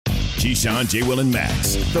Keyshawn, J. Will, and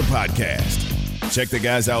Max, the podcast. Check the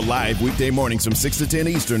guys out live weekday mornings from 6 to 10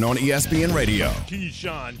 Eastern on ESPN Radio.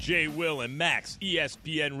 Keyshawn, J. Will, and Max,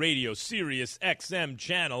 ESPN Radio, Sirius XM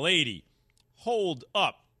Channel 80. Hold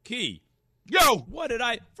up, Key. Yo! What did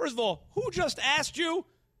I – first of all, who just asked you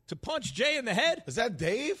to punch Jay in the head? Is that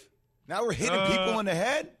Dave? Now we're hitting people in the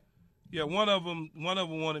head? Yeah, one of them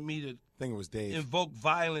wanted me to I think it was Dave. Invoke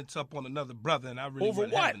violence up on another brother, and I really Over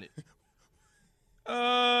wasn't what? having it.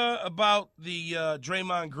 About the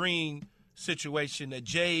Draymond Green situation, that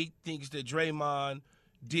Jay thinks that Draymond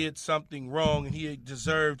did something wrong and he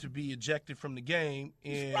deserved to be ejected from the game.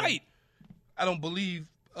 And Right. I don't believe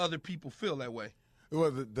other people feel that way.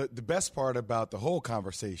 Well, the best part about the whole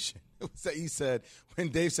conversation was that he said, when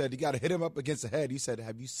Dave said you got to hit him up against the head, he said,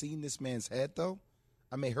 have you seen this man's head, though?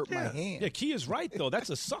 I may hurt my hand. Yeah, Key is right, though. That's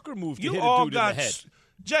a sucker move to You hit a all dude in the got head.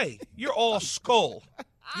 Jay, you're all skull.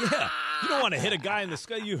 Yeah. You don't want to hit a guy in the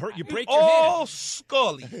skull. You break your all hand.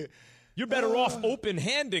 scully. You're better off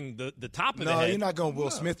open-handing the top of the head. No, you're not going to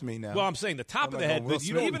Will Smith me now. Well, I'm saying the top I'm of not the head. gonna Will But you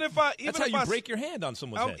Smith. don't, Even that's if how I you break your hand on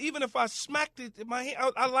someone's head. Even if I smacked it in my hand,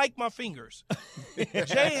 I like my fingers. Jay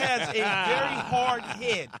has a very hard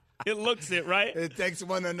head. It looks it, right? It takes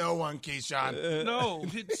one to know one, Keyshawn. No,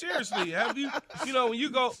 seriously. Have you, when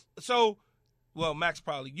you go, well, Max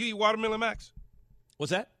probably. You eat watermelon, Max?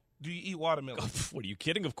 What's that? Do you eat watermelon? What, are you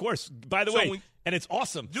kidding? Of course. By the So way, when- and it's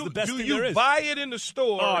awesome. It's Do, the best do thing you there is. buy it in the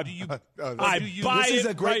store? Or do you? I buy This is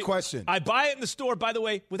it a great right- question. I buy it in the store, by the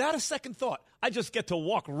way, without a second thought. I just get to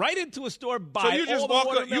walk right into a store, buy So you just all the walk.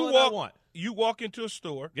 watermelon I want. You walk into a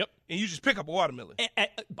store. Yep. And you just pick up a watermelon.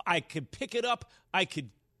 I could pick it up. I could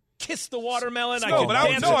kiss the watermelon. I No, could but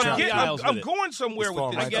dance around the aisles I'm with it. going somewhere It's with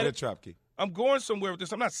falling this. right to the trap key. I'm going somewhere with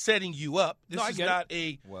this. I'm not setting you up. This No, I is get not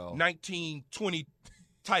a Well. 1920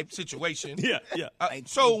 type situation. Yeah.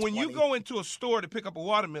 So when you go into a store to pick up a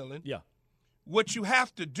watermelon, Yeah. what you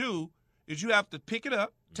have to do is you have to pick it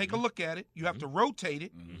up, take a look at it, you have to rotate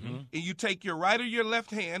it, and you take your right or your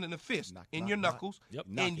left hand and a fist in your knuckles, Yep.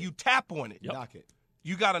 and you tap on it. Knock it.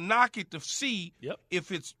 You got to knock it to see Yep.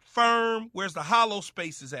 if it's firm, where's the hollow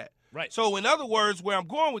spaces at. Right. So in other words, where I'm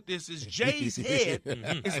going with this is Jay's head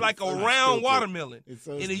is like a so round stupid. watermelon. It's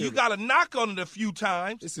so and then you stupid. got to knock on it a few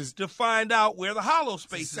times This is- to find out where the hollow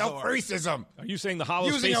spaces are. Self-racism. Are you saying the hollow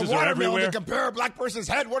Using a spaces are watermelon everywhere? to compare a black person's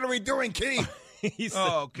head. What are we doing, Key?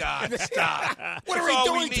 Oh, God, stop. What are That's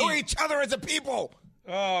all we doing to need. each other as a people?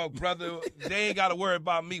 Oh, brother, they ain't got to worry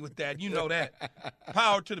about me with that. You know that.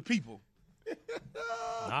 Power to the people.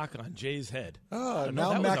 Knock on Jay's head. Oh, No, now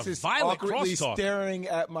that was Max a is violent awkwardly crosstalk. staring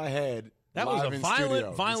at my head. That was live a in violent,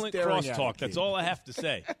 studio. violent He's staring at crosstalk. it, That's Key. all I have to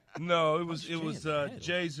say. No, it was Jay in the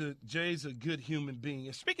head? Jay's a good human being.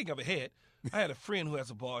 And speaking of a head, I had a friend who has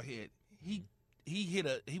a bald head. He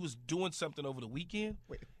was doing something over the weekend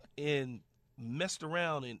and messed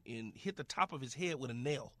around and hit the top of his head with a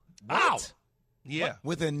nail. Wow. Yeah.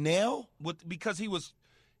 With a nail? Because he was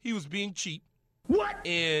being cheap. What?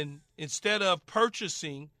 And instead of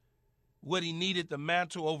purchasing what he needed the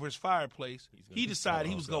mantle over his fireplace, he decided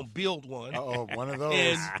he was going to build one. Oh, one of those.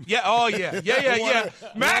 And yeah, oh yeah. Max, one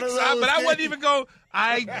of but those I wasn't things. even going.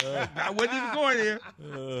 I wasn't even going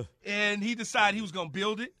there. And he decided he was going to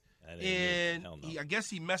build it. And Hell no. I guess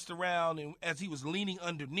he messed around, and as he was leaning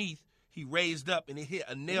underneath, he raised up and it hit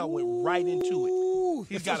a nail, went right into it.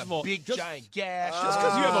 He's got First of a all, big just- giant gash. Just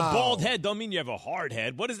because you have a bald head don't mean you have a hard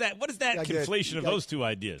head. What is that? What is that Gotta get- conflation you of gotta- those two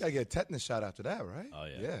ideas? Gotta get a tetanus shot after that, right? Oh,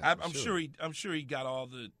 yeah. I'm sure he got all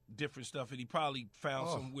the different stuff, and he probably found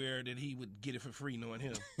somewhere that he would get it for free, knowing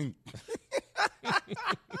him.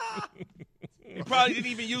 He probably didn't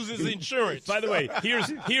even use his insurance. By the way,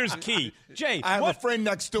 here's key. Jay, I have a friend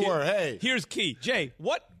next door. Hey. Here's key. Jay,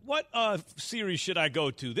 what series should I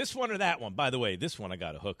go to? This one or that one? By the way, this one I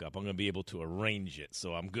got to hook up. I'm going to be able to arrange it,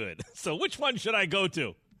 so I'm good. So which one should I go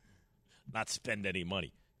to? Not spend any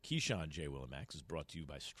money. Keyshawn, J. Will, and Max is brought to you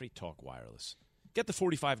by Straight Talk Wireless. Get the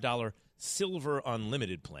 $45 Silver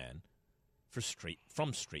Unlimited plan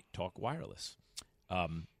from Straight Talk Wireless.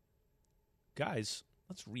 Guys,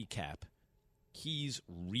 let's recap Key's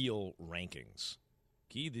real rankings.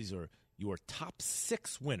 Key, these are your top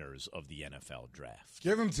 6 winners of the NFL draft.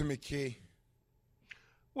 Give him to me, Key.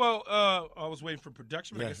 Well, I was waiting for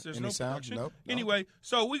production, but I Yeah, guess there's any no sound? production. Nope. Anyway,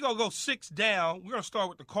 so we're going to go 6 down. We're going to start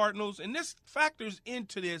with the Cardinals, and this factors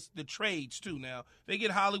into the trades, too, now. They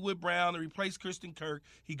get Hollywood Brown to replace Kristen Kirk.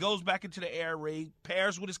 He goes back into the air raid,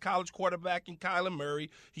 pairs with his college quarterback in Kyler Murray.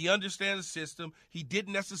 He understands the system. He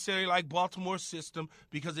didn't necessarily like Baltimore's system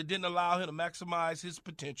because it didn't allow him to maximize his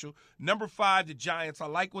potential. Number 5, the Giants. I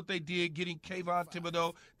like what they did, getting Kayvon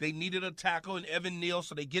Thibodeau. They needed a tackle in Evan Neal,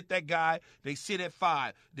 so they get that guy. They sit at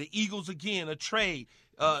 5. The Eagles, again, a trade.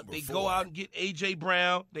 They go out and get A.J.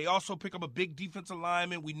 Brown. They also pick up a big defensive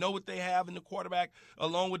lineman. We know what they have in the quarterback,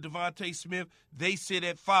 along with Devontae Smith. They sit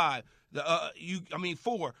at 5.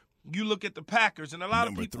 4. You look at the Packers, and a lot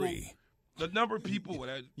of people. 3. The number of people.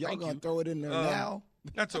 Y'all going to throw it in there now?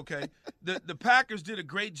 That's okay. The Packers did a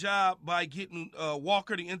great job by getting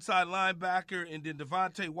Walker, the inside linebacker, and then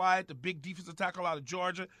Devontae Wyatt, the big defensive tackle out of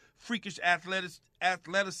Georgia. Freakish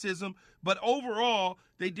athleticism. But overall,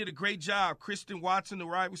 they did a great job. Christian Watson, the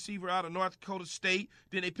wide receiver out of North Dakota State.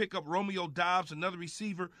 Then they pick up Romeo Doubs, another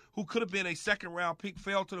receiver who could have been a second-round pick,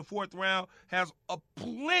 fell to the 4th round, has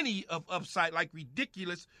plenty of upside, like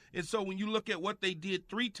ridiculous. And so when you look at what they did,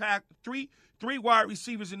 three wide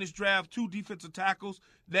receivers in this draft, 2 defensive tackles.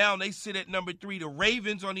 Now they sit at number 3. The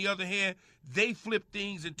Ravens, on the other hand, they flip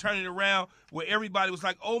things and turn it around where everybody was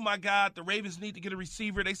like, oh, my God, the Ravens need to get a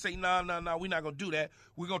receiver. They say, no, we're not going to do that.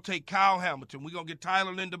 We're going to take Kyle Hamilton. We're going to get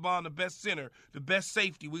Tyler Linderbaum, the best center, the best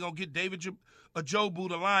safety. We're going to get David Ajobu,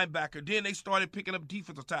 the linebacker. Then they started picking up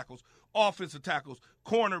defensive tackles, offensive tackles,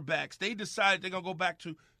 cornerbacks. They decided they're going to go back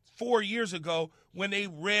to 4 years ago when they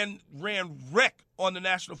ran wreck on the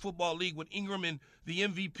National Football League when Ingram and the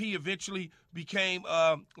MVP eventually became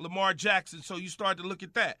Lamar Jackson. So you start to look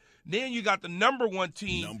at that. Then you got the number 1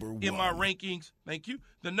 team in my rankings. Thank you.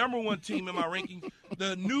 The number 1 team in my rankings,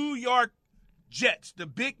 the New York Jets, the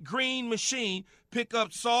big green machine, pick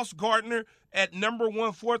up Sauce Gardner at number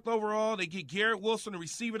 1, 4th overall. They get Garrett Wilson, a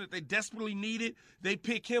receiver that they desperately needed. They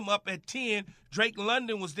pick him up at 10. Drake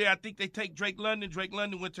London was there. I think they take Drake London. Drake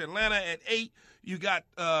London went to Atlanta at 8. You got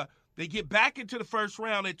they get back into the first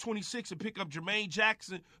round at 26 and pick up Jermaine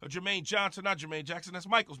Johnson. Not Jermaine Jackson. That's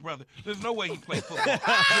Michael's brother. There's no way he played football.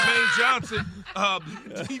 Jermaine Johnson,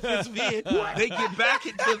 defensive end. They get back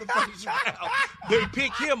into the first round. They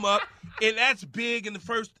pick him up, and that's big in the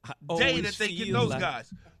first day that they get those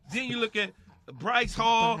guys. Then you look at Breece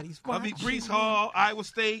Hall, Iowa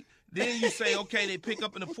State. Then you say, okay, they pick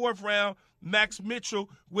up in the 4th round Max Mitchell,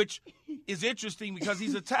 which is interesting because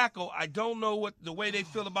he's a tackle. I don't know what the way they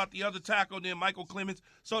feel about the other tackle, then Michael Clemens.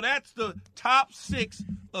 So that's the top 6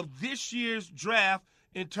 of this year's draft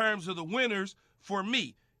in terms of the winners for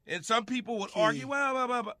me. And some people would argue,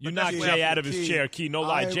 well. You knocked Jay out of his chair, Key. No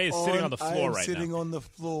lie. Jay is sitting on the floor right now. Sitting on the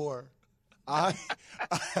floor. My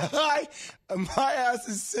ass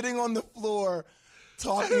is sitting on the floor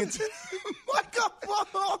talking to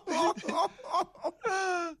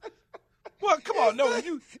Well, come on, no.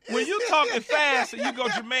 When you talking fast and you go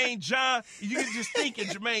Jermaine John, you can just thinking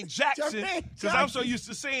Jermaine Jackson. Because I'm so used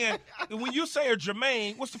to saying, when you say a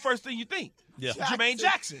Jermaine, what's the first thing you think? Yeah. Jermaine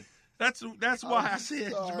Jackson. That's why I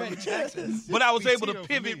said Jermaine Jackson. But I was able to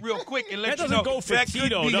pivot real quick and let you know. That doesn't go for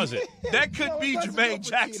Tito, does it? That could be Jermaine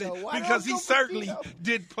Jackson because he certainly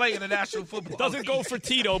did play in the National Football League. Doesn't go for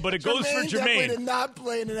Tito, but it goes for Jermaine. Definitely did not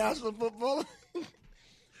play in the National Football League.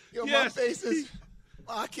 My face is...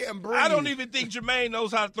 I can't breathe. I don't even think Jermaine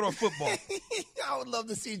knows how to throw a football. I would love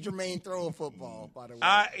to see Jermaine throw a football, by the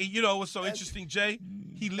way. You know what's so interesting, Jay?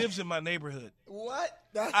 He lives in my neighborhood. What?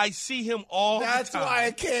 I see him all the time. That's why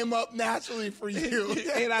it came up naturally for you.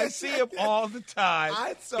 And I see him all the time.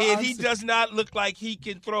 He does not look like he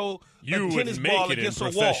can throw a tennis ball against a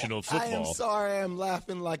wall. Professional football. I am sorry I'm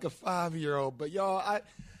laughing like a 5-year-old, but y'all,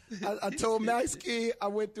 I told Max Key I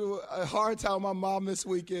went through a hard time with my mom this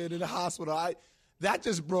weekend in the hospital. That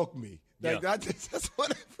just broke me. That's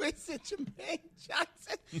what I said, Jermaine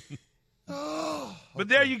Jackson. But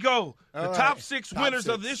there you go. The top 6 winners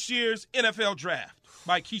of this year's NFL draft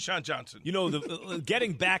by Keyshawn Johnson. You know,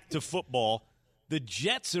 getting back to football, the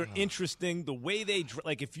Jets are interesting. The way they –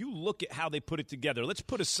 like if you look at how they put it together, let's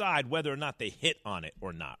put aside whether or not they hit on it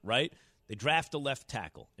or not, right? They draft a left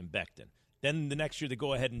tackle in Becton. Then the next year they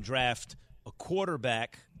go ahead and draft a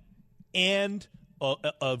quarterback and –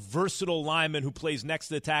 a versatile lineman who plays next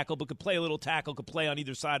to the tackle but could play a little tackle, could play on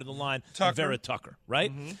either side of the line, Vera Tucker,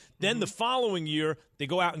 right? Mm-hmm. Then the following year, they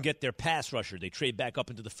go out and get their pass rusher. They trade back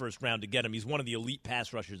up into the first round to get him. He's one of the elite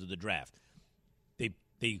pass rushers of the draft.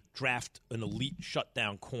 They draft an elite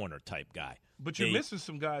shutdown corner type guy. But you're missing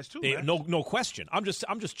some guys too, man. No question. I'm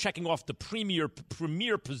just checking off the premier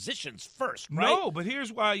positions first, right? No, but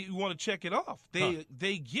here's why you want to check it off.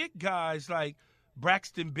 They get guys like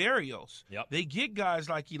Braxton Berrios. Yep. They get guys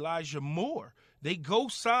like Elijah Moore. They go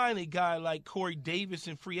sign a guy like Corey Davis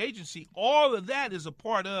in free agency. All of that is a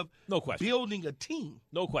part of building a team.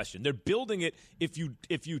 No question. They're building it. If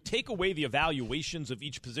you take away the evaluations of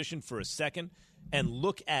each position for a second and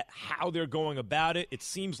look at how they're going about it, it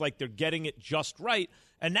seems like they're getting it just right.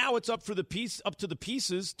 And now it's up to the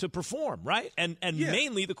pieces to perform, right? And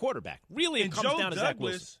mainly the quarterback. Really, it comes down to Zach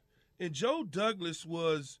Wilson. And Joe Douglas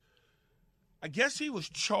was, I guess he was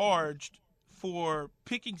charged for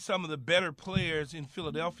picking some of the better players in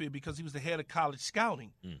Philadelphia because he was the head of college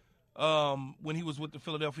scouting when he was with the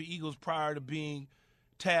Philadelphia Eagles prior to being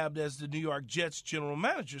tabbed as the New York Jets general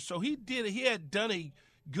manager. So he had done a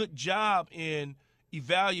good job in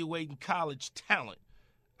evaluating college talent.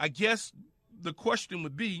 I guess the question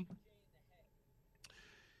would be,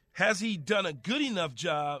 has he done a good enough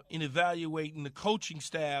job in evaluating the coaching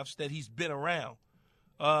staffs that he's been around?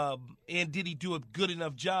 And did he do a good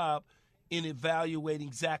enough job in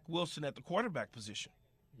evaluating Zach Wilson at the quarterback position?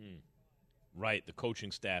 Right. The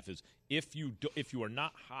coaching staff is, if you are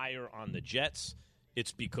not higher on the Jets,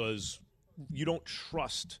 it's because you don't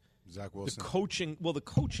trust Zach Wilson. The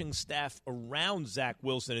coaching staff around Zach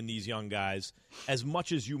Wilson and these young guys as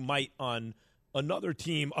much as you might on another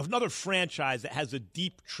team, another franchise that has a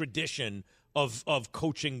deep tradition of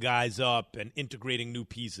coaching guys up and integrating new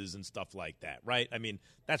pieces and stuff like that, right? I mean,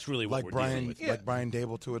 that's really what we're dealing with. Like Brian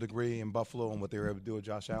Dable to a degree in Buffalo and what they were able to do with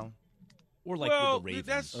Josh Allen? Or like with the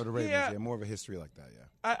Ravens. Or the Ravens, yeah, more of a history like that,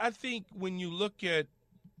 yeah. I think when you look at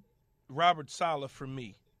Robert Saleh, for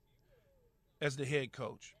me, as the head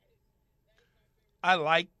coach, I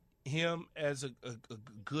like him as a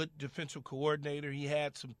good defensive coordinator. He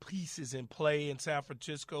had some pieces in play in San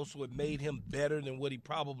Francisco, so it made him better than what he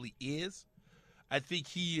probably is. I think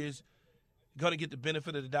he is going to get the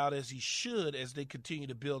benefit of the doubt, as he should, as they continue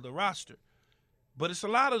to build the roster. But it's a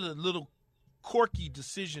lot of the little quirky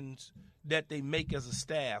decisions that they make as a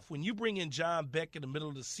staff. When you bring in John Beck in the middle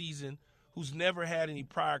of the season, who's never had any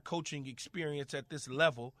prior coaching experience at this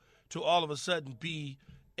level, to all of a sudden be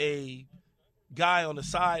a guy on the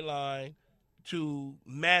sideline to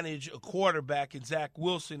manage a quarterback in Zach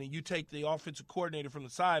Wilson, and you take the offensive coordinator from the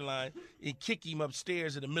sideline and kick him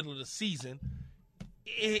upstairs in the middle of the season,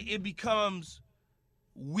 it becomes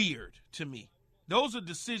weird to me. Those are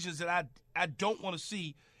decisions that I don't want to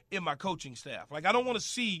see in my coaching staff. Like, I don't want to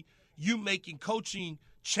see you making coaching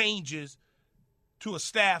changes to a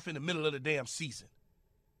staff in the middle of the damn season.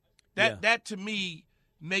 That to me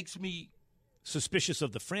makes me suspicious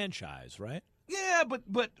of the franchise, right? Yeah, but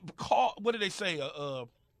what do they say?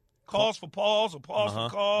 Calls for pause or pause for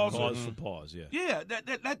calls? Pause for pause, yeah. Yeah,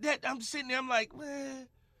 that I'm sitting there, I'm like, well.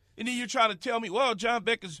 And then you're trying to tell me, well, John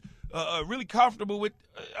Beck is really comfortable with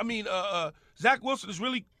Zach Wilson is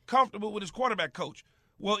really comfortable with his quarterback coach.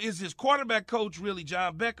 Well, is his quarterback coach really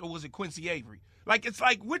John Beck, or was it Quincy Avery? Like, it's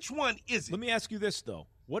like, which one is it? Let me ask you this, though.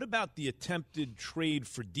 What about the attempted trade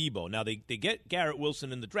for Deebo? Now, they get Garrett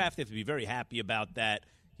Wilson in the draft. They have to be very happy about that.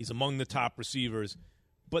 He's among the top receivers.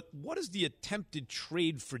 But what does the attempted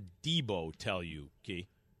trade for Deebo tell you, Key?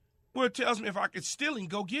 Well, it tells me if I can steal him,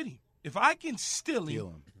 go get him. If I can steal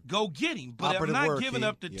him, go get him. But I'm not giving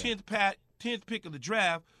up the 10th pick of the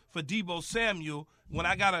draft for Deebo Samuel when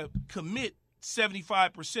I got to commit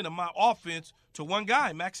 75% of my offense to one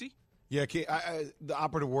guy, Maxie. Yeah, Key, the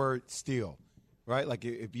operative word, steal, right? Like,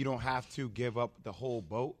 if you don't have to give up the whole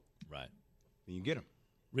boat, right, then you get him.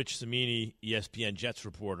 Rich Cimini, ESPN Jets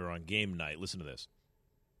reporter on game night. Listen to this.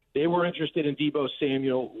 They were interested in Deebo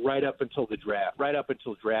Samuel right up until the draft. Right up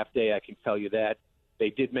until draft day, I can tell you that. They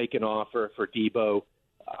did make an offer for Deebo,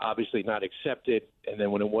 obviously not accepted. And then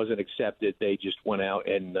when it wasn't accepted, they just went out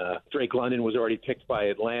and Drake London was already picked by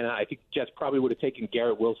Atlanta. I think the Jets probably would have taken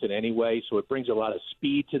Garrett Wilson anyway, so it brings a lot of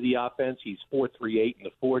speed to the offense. He's 4.38 in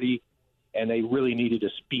the 40, and they really needed a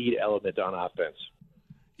speed element on offense.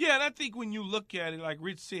 Yeah, and I think when you look at it, like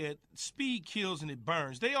Rich said, speed kills and it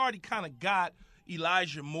burns. They already kind of got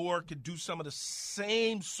Elijah Moore, could do some of the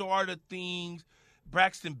same sort of things.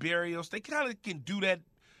 Braxton Berrios, they kind of can do that,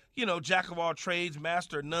 jack of all trades,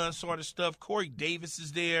 master of none sort of stuff. Corey Davis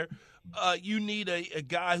is there. You need a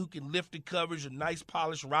guy who can lift the coverage, a nice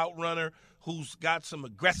polished route runner who's got some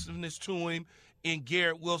aggressiveness to him in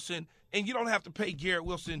Garrett Wilson. And you don't have to pay Garrett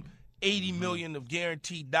Wilson $80 million of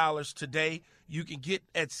guaranteed dollars today. You can get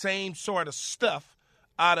that same sort of stuff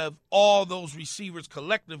out of all those receivers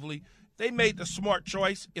collectively. They made the smart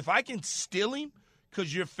choice. If I can steal him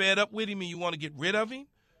because you're fed up with him and you want to get rid of him,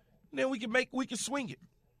 then we can swing it.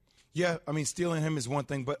 Yeah, I mean, stealing him is one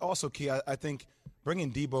thing, but also, Key, I think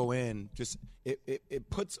bringing Deebo in just it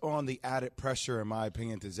puts on the added pressure, in my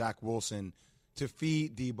opinion, to Zach Wilson to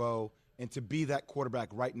feed Deebo and to be that quarterback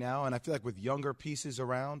right now. And I feel like with younger pieces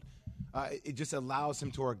around, it just allows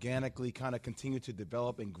him to organically kind of continue to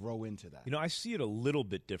develop and grow into that. I see it a little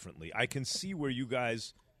bit differently. I can see where you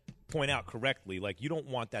guys point out correctly, like you don't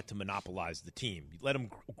want that to monopolize the team. You let them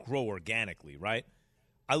grow organically, right?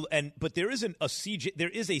 But there is a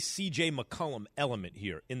CJ McCollum element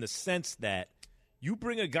here in the sense that you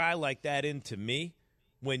bring a guy like that into me,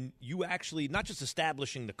 when you actually not just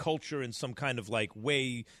establishing the culture in some kind of like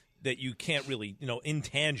way that you can't really,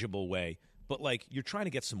 intangible way, but like you're trying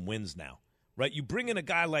to get some wins now. Right, you bring in a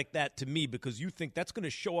guy like that to me because you think that's going to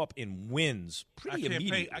show up in wins pretty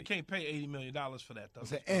immediately. I can't pay $80 million for that though.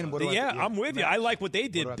 I'm with you. I like what they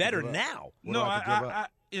did better now. No,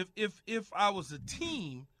 if I was a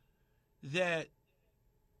team that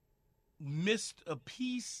missed a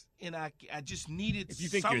piece and I just needed, if you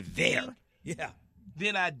think something, you're there,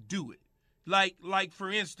 then I'd do it. Like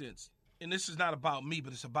for instance, and this is not about me,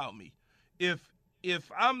 but it's about me. If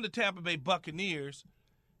I'm the Tampa Bay Buccaneers.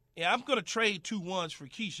 Yeah, I'm going to trade 2 ones for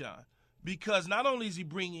Keyshawn because not only is he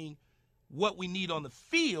bringing what we need on the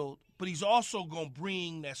field, but he's also going to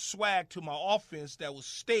bring that swag to my offense that was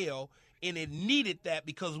stale, and it needed that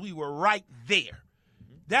because we were right there.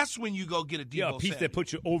 That's when you go get a Deebo Samuel. A piece that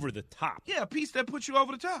puts you over the top. Yeah, a piece that puts you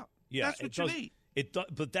over the top. Yeah, that's what you need.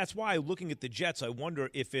 But that's why looking at the Jets, I wonder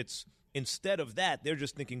if it's instead of that, they're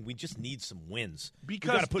just thinking we just need some wins. Because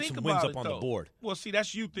we got to put some wins up on the board. Well, see,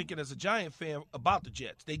 that's you thinking as a Giant fan about the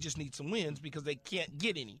Jets. They just need some wins because they can't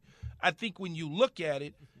get any. I think when you look at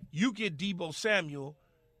it, you get Deebo Samuel,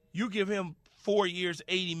 you give him 4 years,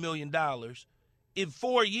 $80 million. In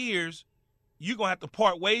 4 years, you're going to have to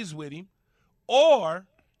part ways with him, or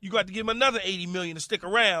you got to give him another $80 million to stick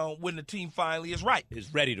around when the team finally is right.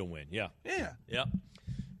 Is ready to win, yeah. Yeah.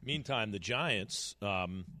 Meantime, the Giants,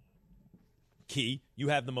 Key, you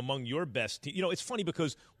have them among your best teams. It's funny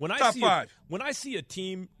because when I see a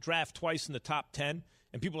team draft twice in the top 10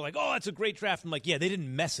 and people are like, oh, that's a great draft, I'm like, yeah, they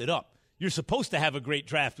didn't mess it up. You're supposed to have a great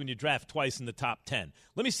draft when you draft twice in the top 10.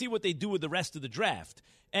 Let me see what they do with the rest of the draft.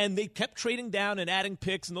 And they kept trading down and adding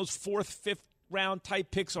picks, and those 4th, 5th round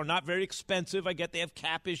type picks are not very expensive. I get they have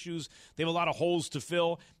cap issues. They have a lot of holes to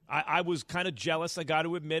fill. I was kind of jealous, I got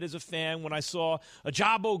to admit, as a fan, when I saw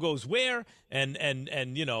Ajabo goes where and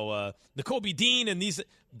Nakobe Dean and these.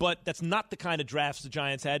 But that's not the kind of drafts the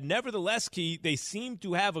Giants had. Nevertheless, Key, they seem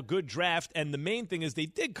to have a good draft, and the main thing is they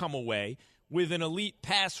did come away with an elite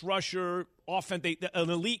pass rusher, an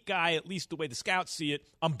elite guy, at least the way the scouts see it,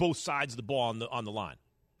 on both sides of the ball on the line.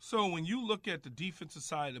 So when you look at the defensive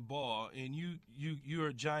side of the ball, and you're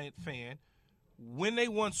a Giant fan, when they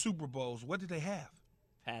won Super Bowls, what did they have?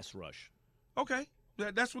 Pass rush. Okay,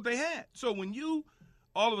 that's what they had. So when you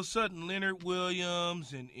all of a sudden Leonard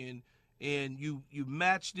Williams and you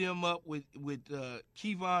match them up with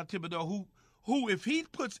Kayvon Thibodeau, who if he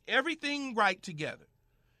puts everything right together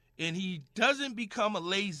and he doesn't become a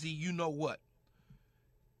lazy, you know what,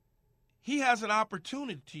 he has an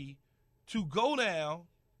opportunity to go down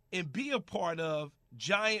and be a part of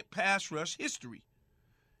Giant pass rush history.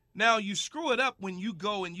 Now you screw it up when you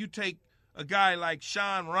go and you take a guy like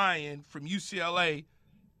Sean Ryan from UCLA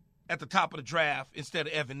at the top of the draft instead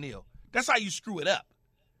of Evan Neal. That's how you screw it up.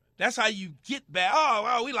 That's how you get back. Oh,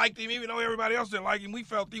 well, we liked him even though everybody else didn't like him. We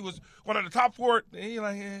felt he was one of the top 4. And you're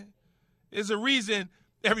like, there's a reason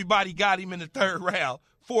everybody got him in the 3rd round,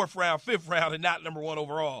 4th round, 5th round, and not number 1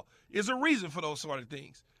 overall. There's a reason for those sort of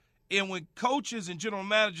things. And when coaches and general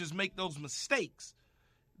managers make those mistakes,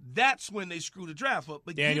 that's when they screw the draft up.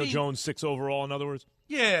 But Daniel Jones, 6 overall, in other words?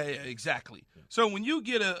 Yeah, exactly. So when you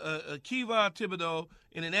get a Kayvon Thibodeau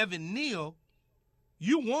and an Evan Neal,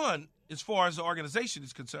 you won as far as the organization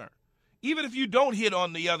is concerned. Even if you don't hit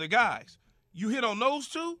on the other guys, you hit on those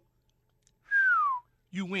 2,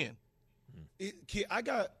 you win. I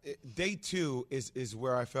got day 2 is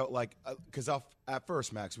where I felt like because at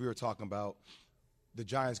first, Max, we were talking about the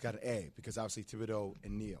Giants got an A because obviously Thibodeau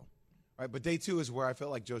and Neal. Right? But day 2 is where I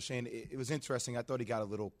felt like Joe Shane, it was interesting. I thought he got a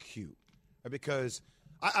little cute. Right? Because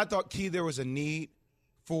I thought, Key, there was a need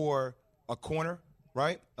for a corner,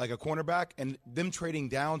 right? Like a cornerback. And them trading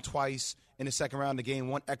down twice in the 2nd round to gain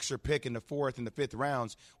 1 extra pick in the 4th and the 5th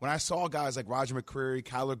rounds. When I saw guys like Roger McCreary,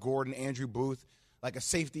 Kyler Gordon, Andrew Booth, like a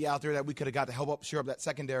safety out there that we could have got to help shore up that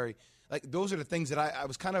secondary, like those are the things that I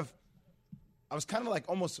was kind of like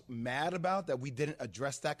almost mad about that we didn't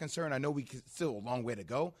address that concern. I know we still a long way to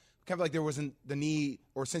go. Kind of like there wasn't the need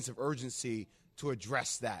or sense of urgency to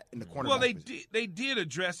address that in the cornerback. Well, they did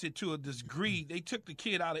address it to a degree. They took the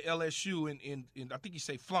kid out of LSU, and I think you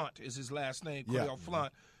say Flunt is his last name, Cordell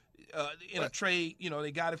Flunt, in a trade.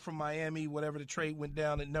 They got it from Miami, whatever the trade went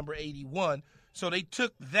down at number 81. So they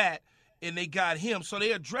took that, and they got him. So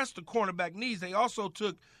they addressed the cornerback needs. They also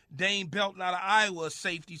took Dane Belton out of Iowa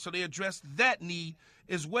safety, so they addressed that need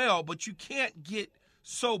as well. But you can't get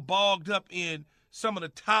so bogged up in some of the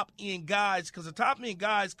top-end guys because the top-end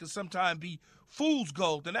guys can sometimes be fool's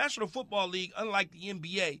gold. The National Football League, unlike the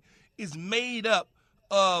NBA, is made up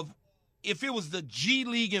of, if it was the G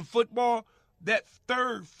League in football, that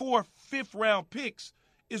 3rd, 4th, 5th round picks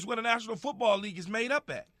is what a National Football League is made up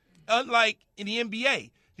at. Unlike in the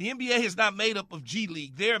NBA. The NBA is not made up of G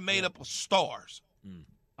League. They're made up of stars.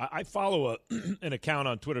 I follow an account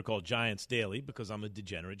on Twitter called Giants Daily because I'm a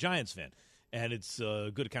degenerate Giants fan. And it's a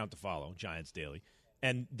good account to follow, Giants Daily.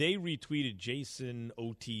 And they retweeted Jason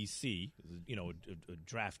OTC, a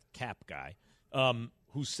draft cap guy,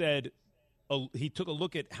 who said he took a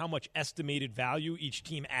look at how much estimated value each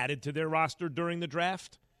team added to their roster during the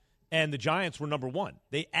draft. And the Giants were number one.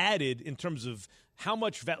 They added, in terms of how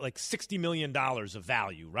much, like $60 million of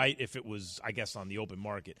value, right? If it was, I guess, on the open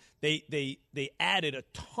market. They added a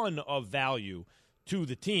ton of value to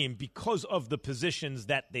the team because of the positions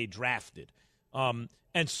that they drafted. And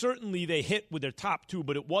certainly they hit with their top two,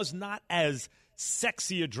 but it was not as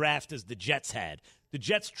sexy a draft as the Jets had. The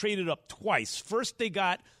Jets traded up twice. First, they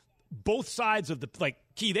got both sides of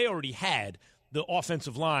they already had the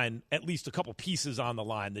offensive line, at least a couple pieces on the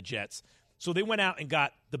line, the Jets. So they went out and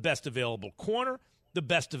got the best available corner, the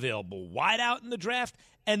best available wideout in the draft,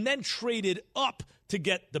 and then traded up to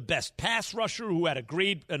get the best pass rusher who had a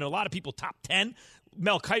grade, and a lot of people top 10.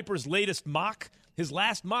 Mel Kiper's latest mock, his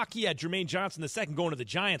last mock, he had Jermaine Johnson the second going to the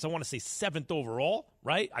Giants, I want to say 7th overall,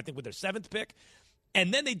 right? I think with their 7th pick.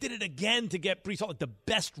 And then they did it again to get Breece Hall, the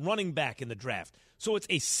best running back in the draft. So it's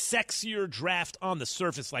a sexier draft on the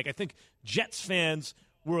surface. I think Jets fans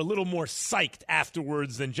were a little more psyched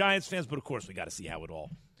afterwards than Giants fans, but of course we got to see how it all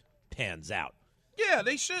pans out. Yeah,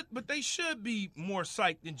 they should be more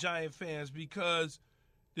psyched than Giant fans because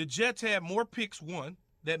the Jets had more picks, one,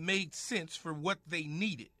 that made sense for what they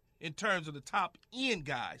needed in terms of the top end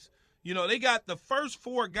guys. They got the first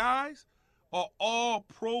 4 guys are all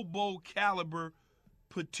Pro Bowl caliber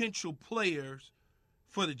potential players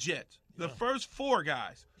for the Jets. The first 4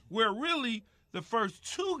 guys, where really the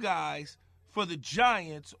first 2 guys for the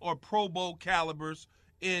Giants are Pro Bowl calibers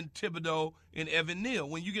in Thibodeau and Evan Neal.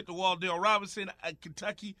 When you get to Wardell Robinson at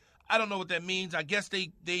Kentucky, I don't know what that means. I guess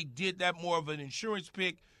they did that more of an insurance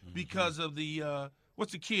pick because of the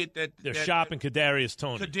what's the kid that they're shopping Kadarius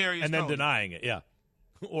Toney and then denying it,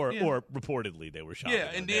 or reportedly they were shopping.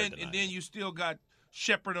 Yeah, and then you still got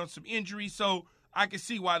Shepard on some injuries, so I can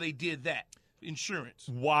see why they did that. Insurance.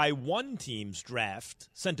 Why one team's draft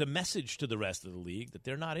sent a message to the rest of the league that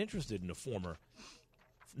they're not interested in a former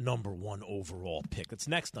number 1 overall pick. That's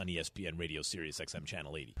next on ESPN Radio Sirius XM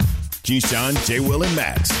Channel 80. Keyshawn, J. Will, and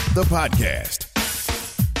Max, the podcast.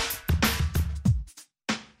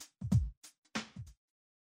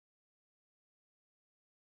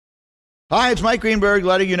 Hi, it's Mike Greenberg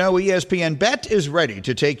letting you know ESPN Bet is ready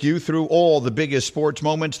to take you through all the biggest sports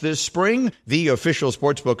moments this spring. The official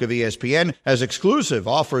sportsbook of ESPN has exclusive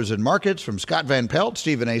offers and markets from Scott Van Pelt,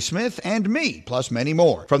 Stephen A. Smith, and me, plus many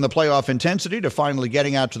more. From the playoff intensity to finally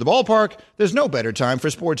getting out to the ballpark, there's no better time for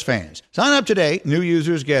sports fans. Sign up today. New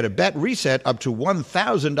users get a bet reset up to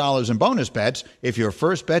 $1,000 in bonus bets if your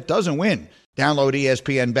first bet doesn't win. Download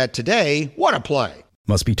ESPN Bet today. What a play.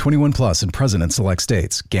 Must be 21 plus and present in select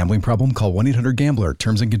states. Gambling problem? Call 1-800-GAMBLER.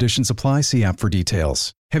 Terms and conditions apply. See app for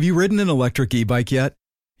details. Have you ridden an electric e-bike yet?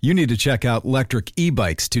 You need to check out Electric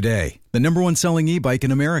E-Bikes today, the #1 selling e-bike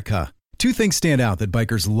in America. 2 things stand out that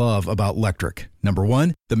bikers love about Electric. Number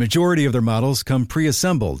 1, the majority of their models come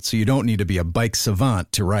pre-assembled, so you don't need to be a bike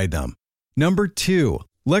savant to ride them. Number 2,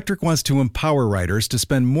 Electric wants to empower riders to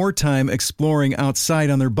spend more time exploring outside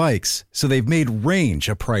on their bikes, so they've made range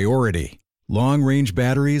a priority. Long-range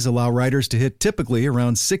batteries allow riders to hit typically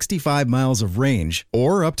around 65 miles of range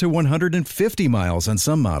or up to 150 miles on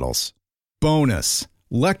some models. Bonus,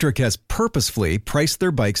 Electric has purposefully priced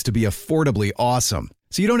their bikes to be affordably awesome,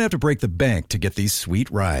 so you don't have to break the bank to get these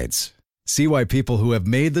sweet rides. See why people who have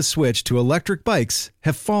made the switch to electric bikes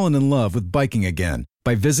have fallen in love with biking again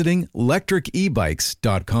by visiting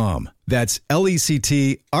electricebikes.com. That's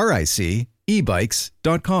LECTRIC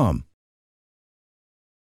ebikes.com.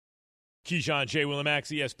 Keyshawn, J. Will, and Max,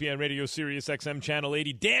 ESPN Radio Sirius XM Channel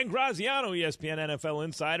 80. Dan Graziano, ESPN NFL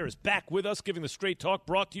Insider, is back with us, giving the Straight Talk,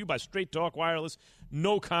 brought to you by Straight Talk Wireless.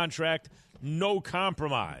 No contract, no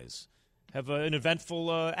compromise. Have an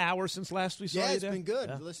eventful hour since last we saw you. Yeah, it's there? been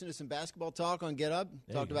good. Listen to some basketball talk on Get Up.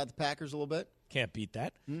 Talked about the Packers a little bit. Can't beat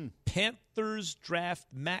that. Panthers draft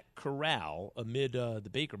Matt Corral amid the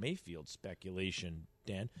Baker Mayfield speculation,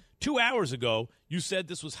 Dan. 2 hours ago, you said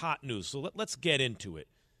this was hot news, so let's get into it.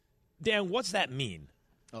 Dan, what's that mean?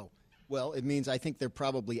 Oh, well, it means I think they're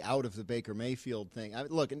probably out of the Baker Mayfield thing.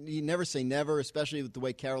 Look, you never say never, especially with the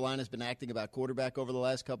way Carolina's been acting about quarterback over the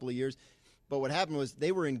last couple of years. But what happened was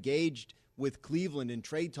they were engaged with Cleveland in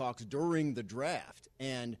trade talks during the draft,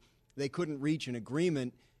 and they couldn't reach an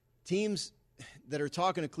agreement. Teams that are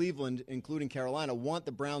talking to Cleveland, including Carolina, want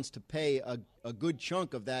the Browns to pay a good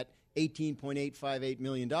chunk of that $18.858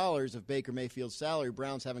 million of Baker Mayfield's salary.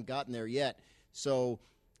 Browns haven't gotten there yet. So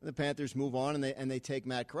the Panthers move on, and they take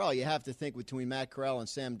Matt Corral. You have to think between Matt Corral and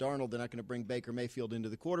Sam Darnold, they're not going to bring Baker Mayfield into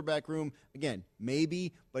the quarterback room. Again,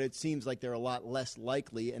 maybe, but it seems like they're a lot less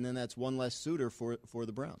likely, and then that's one less suitor for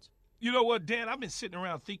the Browns. You know what, Dan? I've been sitting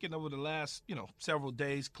around thinking over the last, several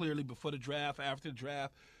days, clearly before the draft, after the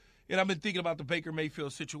draft, and I've been thinking about the Baker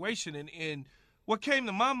Mayfield situation. And what came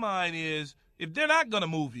to my mind is if they're not going to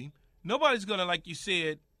move him, nobody's going to, like you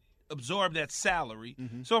said, absorb that salary.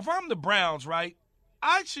 Mm-hmm. So if I'm the Browns, right,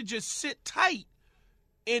 I should just sit tight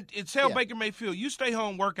and tell Baker Mayfield, you stay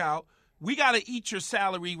home, work out. We got to eat your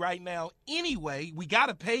salary right now anyway. We got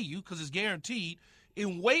to pay you because it's guaranteed.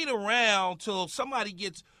 And wait around till somebody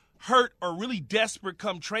gets hurt or really desperate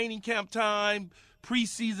come training camp time,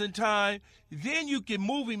 preseason time. Then you can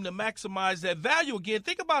move him to maximize that value again.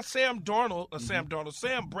 Think about Sam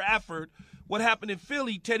Bradford, what happened in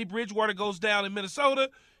Philly. Teddy Bridgewater goes down in Minnesota.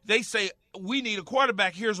 They say, we need a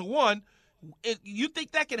quarterback. Here's a one. You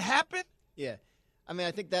think that could happen? Yeah. I mean,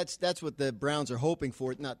 I think that's what the Browns are hoping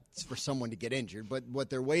for, not for someone to get injured, but what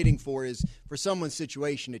they're waiting for is for someone's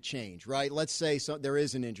situation to change, right? Let's say there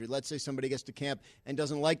is an injury. Let's say somebody gets to camp and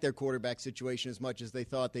doesn't like their quarterback situation as much as they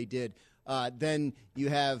thought they did. Then you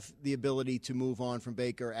have the ability to move on from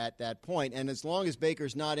Baker at that point. And as long as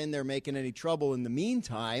Baker's not in there making any trouble in the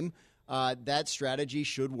meantime, that strategy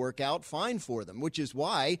should work out fine for them, which is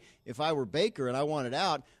why if I were Baker and I wanted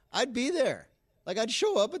out, I'd be there. Like, I'd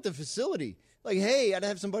show up at the facility. Like, hey, I'd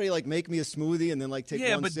have somebody, make me a smoothie and then, take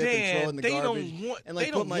one sip and throw it in the garbage.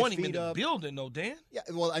 They don't want him in the building, though, Dan. Yeah,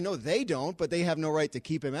 well, I know they don't, but they have no right to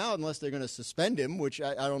keep him out unless they're going to suspend him, which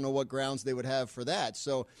I don't know what grounds they would have for that.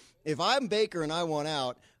 So if I'm Baker and I want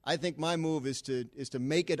out, I think my move is to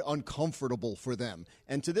make it uncomfortable for them.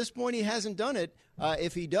 And to this point, he hasn't done it.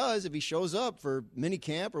 If he does, if he shows up for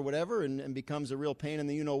minicamp or whatever and becomes a real pain in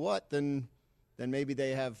the you-know-what, then maybe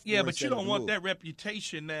they have Yeah, but you don't want that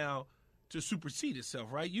reputation now to supersede itself,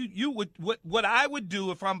 right? You would what I would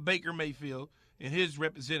do if I'm Baker Mayfield and his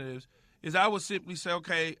representatives is I would simply say,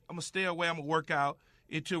 okay, I'm going to stay away, I'm going to work out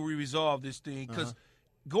until we resolve this thing. Because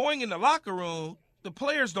going in the locker room, the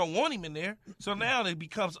players don't want him in there, so now it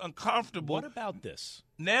becomes uncomfortable. What about this?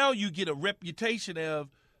 Now you get a reputation of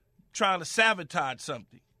trying to sabotage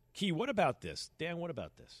something. Key, what about this? Dan, what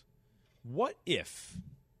about this? What if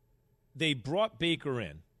they brought Baker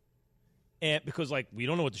in, and because we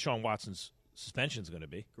don't know what Deshaun Watson's suspension is going to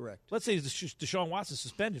be. Correct. Let's say Deshaun Watson's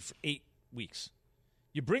suspended for 8 weeks.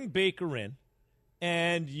 You bring Baker in,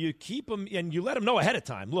 and you keep him, and you let him know ahead of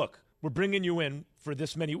time. Look, we're bringing you in for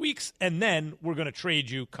this many weeks, and then we're going to trade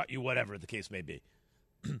you, cut you, whatever the case may be.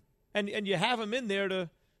 and you have him in there to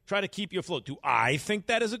try to keep you afloat. Do I think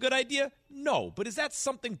that is a good idea? No, but is that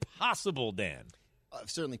something possible, Dan?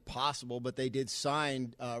 Certainly possible, but they did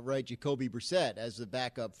sign Jacoby Brissett as the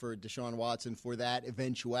backup for Deshaun Watson for that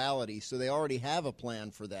eventuality. So they already have a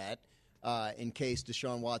plan for that in case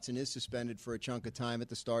Deshaun Watson is suspended for a chunk of time at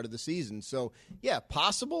the start of the season. So, yeah,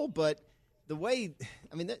 possible, but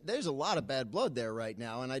there's a lot of bad blood there right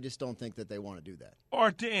now, and I just don't think that they want to do that. Or,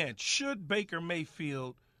 Dan, should Baker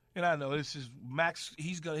Mayfield, and I know this is Max,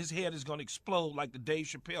 his head is going to explode like the Dave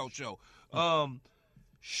Chappelle show.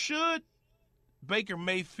 Should Baker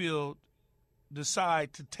Mayfield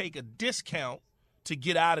decide to take a discount to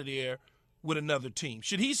get out of there with another team?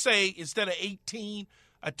 Should he say, instead of 18,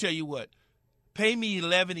 I tell you what, pay me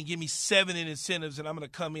 11 and give me 7 in incentives, and I'm going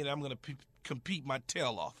to come in and I'm going to compete my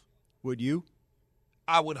tail off? Would you?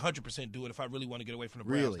 I would 100% do it if I really want to get away from the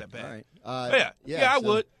Browns that bad. All right. I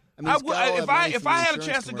would. I would. If I had a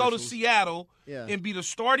chance to go to Seattle and be the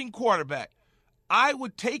starting quarterback, I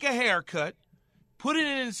would take a haircut, put it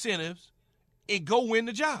in incentives, and go win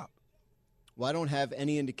the job. Well, I don't have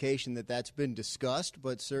any indication that that's been discussed,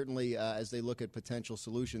 but certainly as they look at potential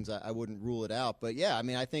solutions, I wouldn't rule it out. But, yeah,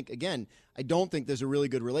 I think, again, I don't think there's a really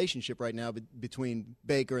good relationship right now between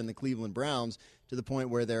Baker and the Cleveland Browns to the point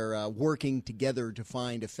where they're working together to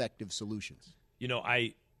find effective solutions.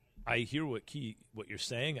 I hear what you're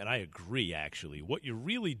saying, and I agree, actually. What you're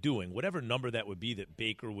really doing, whatever number that would be that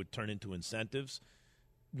Baker would turn into incentives,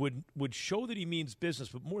 would show that he means business,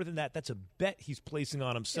 but more than that, that's a bet he's placing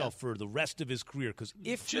on himself for the rest of his career. Because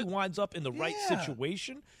if he winds up in the right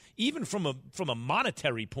situation, even from a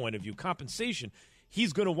monetary point of view, compensation,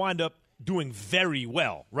 he's going to wind up doing very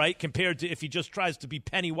well, right? Compared to if he just tries to be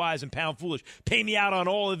penny wise and pound foolish, pay me out on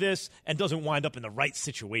all of this, and doesn't wind up in the right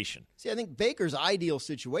situation. See, I think Baker's ideal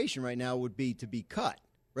situation right now would be to be cut,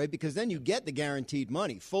 right? Because then you get the guaranteed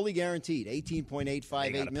money, fully guaranteed,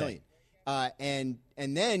 $18.858 million. And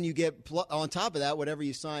then you get on top of that whatever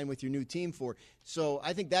you sign with your new team for. So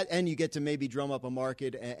I think that, and you get to maybe drum up a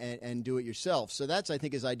market and do it yourself. So that's, I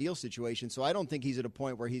think, his ideal situation. So I don't think he's at a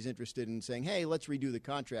point where he's interested in saying, hey, let's redo the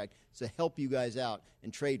contract to help you guys out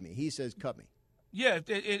and trade me. He says, cut me. Yeah,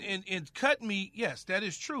 and cut me, yes, that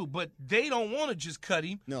is true. But they don't want to just cut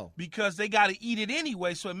him. No. Because they got to eat it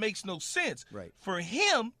anyway, so it makes no sense. Right. For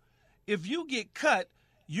him, if you get cut,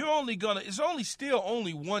 it's still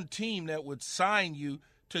only one team that would sign you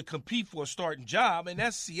to compete for a starting job, and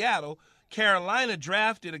that's Seattle. Carolina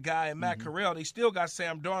drafted a guy in Matt Corral. They still got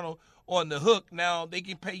Sam Darnold on the hook. Now, they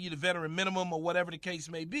can pay you the veteran minimum or whatever the case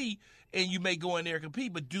may be, and you may go in there and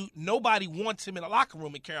compete. But nobody wants him in the locker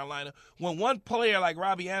room in Carolina. When one player like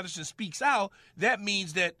Robbie Anderson speaks out, that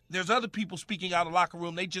means that there's other people speaking out of the locker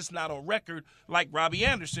room. They just not on record like Robbie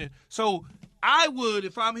Anderson. So I would,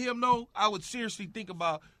 if I'm him, I would seriously think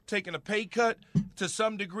about taking a pay cut to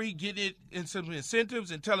some degree, getting it in some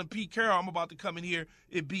incentives, and telling Pete Carroll, I'm about to come in here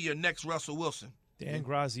and be your next Russell Wilson. Dan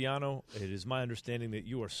Graziano, it is my understanding that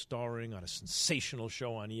you are starring on a sensational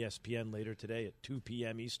show on ESPN later today at 2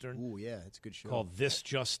 p.m. Eastern. Ooh, yeah, it's a good show. Called This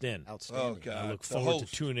Just In. Outstanding. Oh, God. I look forward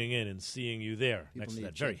to tuning in and seeing you there People next to need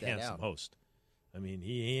that to very check that handsome out. host. I mean,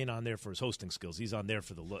 he ain't on there for his hosting skills. He's on there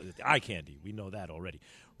for the eye candy. We know that already.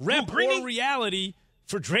 Rep or reality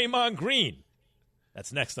for Draymond Green.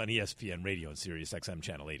 That's next on ESPN Radio and Sirius XM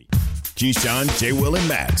Channel 80. Keyshawn, J. Will, and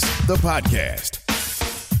Max, the podcast.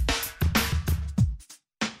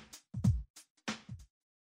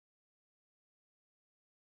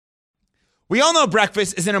 We all know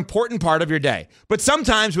breakfast is an important part of your day, but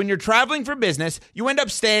sometimes when you're traveling for business, you end up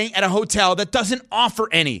staying at a hotel that doesn't offer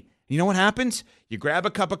any. You know what happens? You grab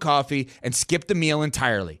a cup of coffee and skip the meal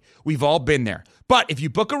entirely. We've all been there. But if you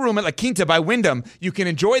book a room at La Quinta by Wyndham, you can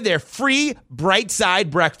enjoy their free Bright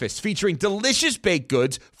Side breakfast featuring delicious baked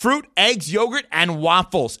goods, fruit, eggs, yogurt, and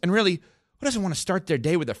waffles. And really, who doesn't want to start their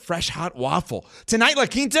day with a fresh hot waffle? Tonight, La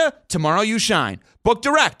Quinta, tomorrow you shine. Book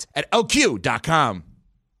direct at lq.com.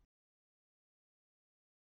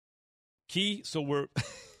 Key, so we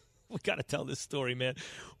got to tell this story, man.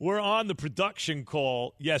 We're on the production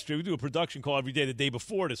call yesterday. We do a production call every day the day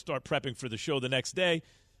before to start prepping for the show the next day.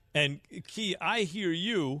 And, Key, I hear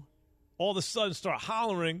you all of a sudden start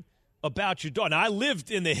hollering about your dog. Now, I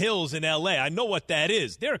lived in the hills in L.A. I know what that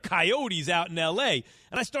is. There are coyotes out in L.A.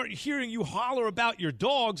 And I started hearing you holler about your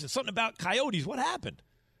dogs and something about coyotes. What happened?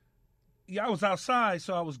 Yeah, I was outside,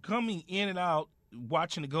 so I was coming in and out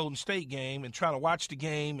watching the Golden State game and trying to watch the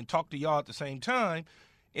game and talk to y'all at the same time.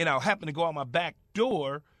 And I happened to go out my back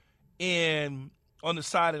door, and on the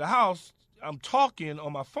side of the house, I'm talking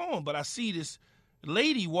on my phone, but I see this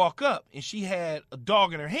lady walk up, and she had a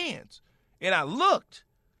dog in her hands. And I looked,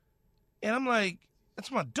 and I'm like,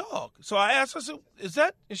 that's my dog. So I asked her, I said, is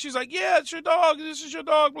that? And she's like, yeah, it's your dog. This is your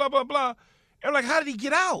dog, blah, blah, blah. And I'm like, how did he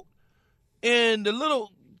get out? And the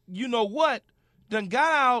little, you know what, done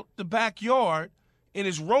got out the backyard and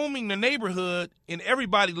is roaming the neighborhood, and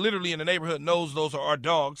everybody literally in the neighborhood knows those are our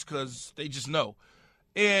dogs because they just know.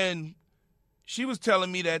 And she was telling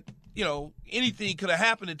me that, you know, anything could have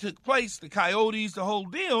happened that took place, the coyotes, the whole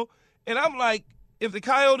deal. And I'm like, if the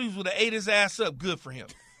coyotes would have ate his ass up, good for him.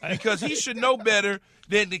 Because he should know better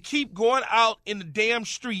than to keep going out in the damn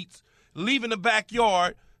streets, leaving the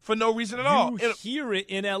backyard for no reason at all. You hear it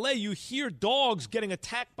in L.A. You hear dogs getting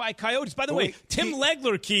attacked by coyotes. By the way, Tim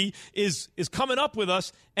Legler, Key, is coming up with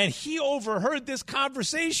us, and he overheard this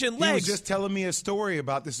conversation. He was just telling me a story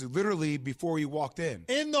about this literally before he walked in.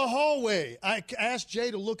 In the hallway, I asked Jay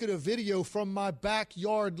to look at a video from my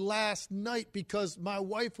backyard last night because my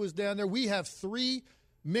wife was down there. We have 3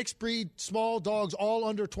 mixed breed small dogs, all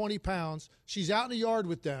under 20 pounds. She's out in the yard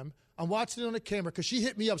with them. I'm watching it on the camera because she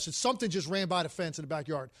hit me up. Said something just ran by the fence in the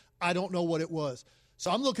backyard. I don't know what it was. So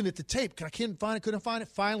I'm looking at the tape. I couldn't find it.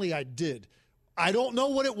 Finally, I did. I don't know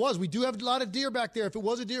what it was. We do have a lot of deer back there. If it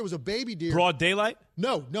was a deer, it was a baby deer. Broad daylight?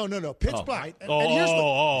 No. Pitch black. No.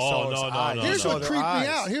 Here's what creeped me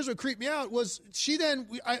out. Here's what creeped me out was she then,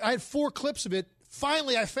 I had 4 clips of it.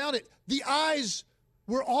 Finally, I found it. The eyes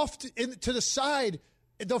were off to the side.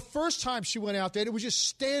 The first time she went out there, it was just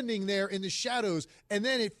standing there in the shadows, and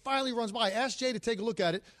then it finally runs by. I asked Jay to take a look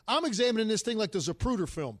at it. I'm examining this thing like the Zapruder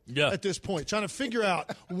film at this point, trying to figure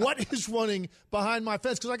out what is running behind my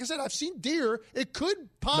fence. Because like I said, I've seen deer. It could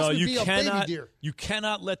possibly be a baby deer. You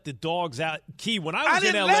cannot let the dogs out. Key, when I was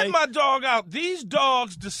in didn't L.A. let my dog out. These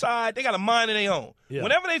dogs decide they got a mind of their own. Yeah.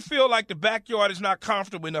 Whenever they feel like the backyard is not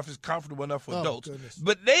comfortable enough, it's comfortable enough for adults. Goodness.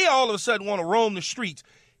 But they all of a sudden want to roam the streets.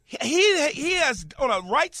 He has, on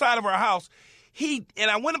the right side of our house,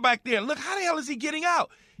 and I went back there and look, how the hell is he getting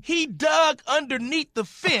out? He dug underneath the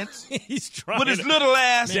fence He's trying with his little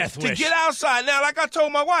ass Death to wish. get outside. Now, like I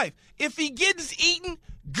told my wife, if he gets eaten,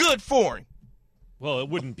 good for him. Well, it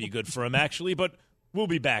wouldn't be good for him, actually, but we'll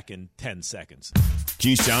be back in 10 seconds.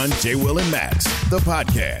 Keyshawn, J. Will, and Max, the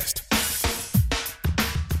podcast.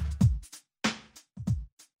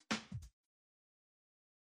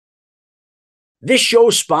 This show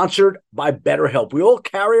is sponsored by BetterHelp. We all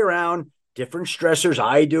carry around different stressors.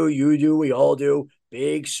 I do, you do, we all do,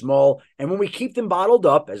 big, small. And when we keep them bottled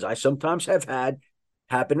up, as I sometimes have had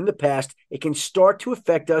happen in the past, it can start to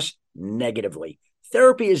affect us negatively.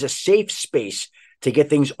 Therapy is a safe space to get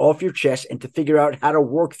things off your chest and to figure out how to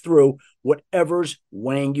work through whatever's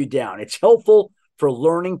weighing you down. It's helpful for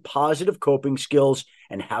learning positive coping skills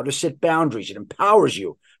and how to set boundaries. It empowers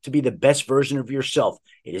you to be the best version of yourself.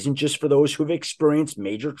 It isn't just for those who have experienced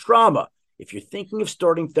major trauma. If you're thinking of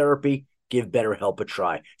starting therapy, give BetterHelp a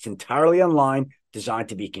try. It's entirely online, designed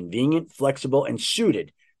to be convenient, flexible, and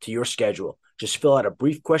suited to your schedule. Just fill out a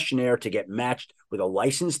brief questionnaire to get matched with a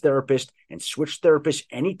licensed therapist and switch therapists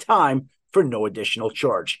anytime for no additional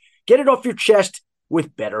charge. Get it off your chest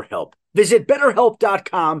with BetterHelp. Visit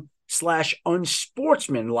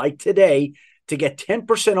BetterHelp.com/unsportsmanlike today to get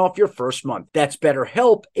 10% off your first month. That's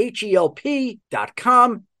BetterHelp,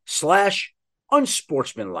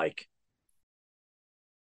 HELP.com/unsportsmanlike.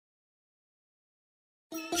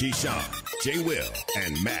 Keyshawn, J. Will,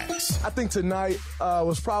 and Max. I think tonight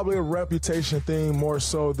was probably a reputation thing more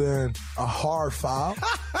so than a hard foul.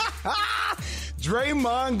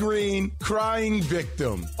 Draymond Green, crying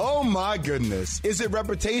victim. Oh, my goodness. Is it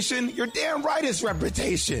reputation? You're damn right it's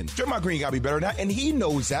reputation. Draymond Green got to be better than that, and he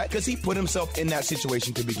knows that because he put himself in that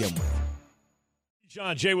situation to begin with.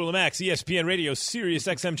 Keyshawn, J. Will, and Max, ESPN Radio, Sirius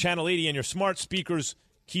XM Channel 80, and your smart speakers.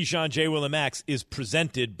 Keyshawn, J. Will, and Max is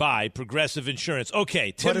presented by Progressive Insurance.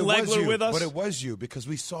 Okay, Tim Legler with us. But it was you because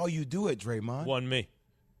we saw you do it, Draymond. Won me.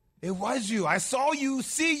 It was you. I saw you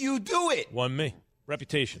see you do it. Won me.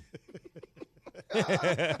 Reputation.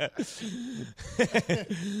 The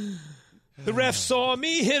ref saw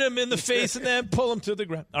me hit him in the face and then pull him to the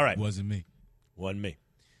ground. All right. Wasn't me. Won me.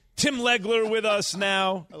 Tim Legler with us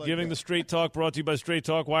now, giving the Straight Talk, brought to you by Straight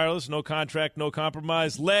Talk Wireless. No contract, no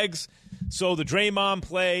compromise. Legs. So the Draymond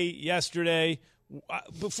play yesterday.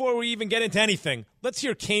 Before we even get into anything, let's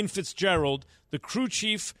hear Kane Fitzgerald, the crew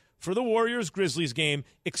chief for the Warriors-Grizzlies game,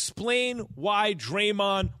 explain why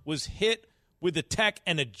Draymond was hit with the tech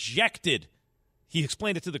and ejected. He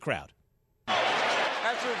explained it to the crowd.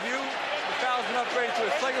 After review, the foul's been upgraded to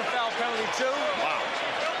a flagrant foul penalty 2. Wow.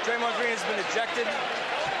 Draymond Green has been ejected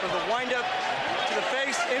from the windup to the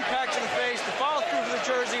face, impact to the face, the follow through for the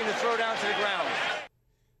jersey, and the throw down to the ground.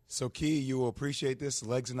 So, Key, you will appreciate this.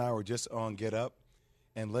 Legs and I were just on Get Up,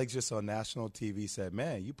 and Legs just on national TV said,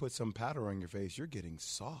 man, you put some powder on your face, you're getting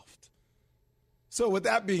soft. So, with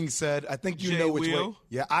that being said, I think you know which way.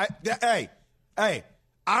 Yeah, hey,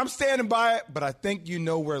 I'm standing by it, but I think you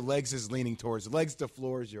know where Legs is leaning towards. Legs, the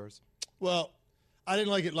floor is yours. Well, I didn't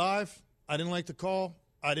like it live. I didn't like the call.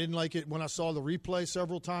 I didn't like it when I saw the replay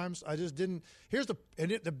several times. I just didn't.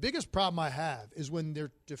 The biggest problem I have is when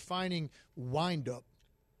they're defining wind-up.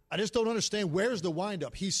 I just don't understand. Where's the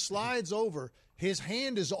wind-up? He slides over. His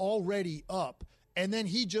hand is already up, and then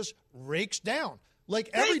he just rakes down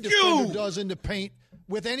like every defender does in the paint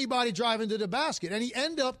with anybody driving to the basket, and he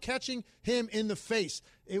ended up catching him in the face.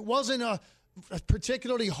 It wasn't a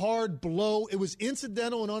particularly hard blow. It was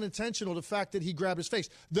incidental and unintentional, the fact that he grabbed his face.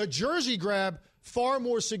 The jersey grab, far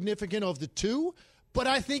more significant of the two, but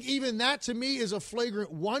I think even that to me is a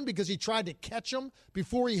flagrant one because he tried to catch him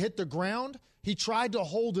before he hit the ground. He tried to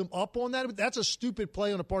hold him up on that. That's a stupid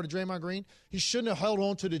play on the part of Draymond Green. He shouldn't have held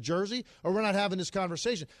on to the jersey, or we're not having this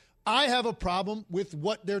conversation. I have a problem with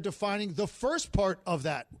what they're defining the first part of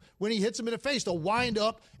that, when he hits him in the face, the wind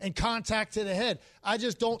up and contact to the head. I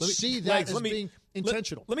just don't see that as being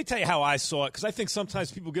intentional. Let me tell you how I saw it, because I think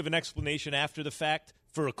sometimes people give an explanation after the fact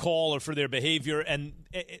for a call or for their behavior, and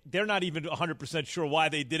they're not even 100% sure why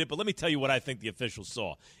they did it. But let me tell you what I think the officials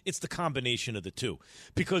saw. It's the combination of the two,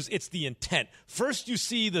 because it's the intent. First you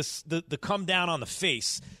see the come down on the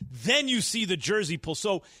face, then you see the jersey pull.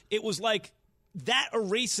 So it was like that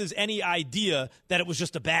erases any idea that it was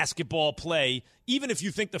just a basketball play. Even if you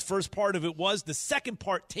think the first part of it was, the second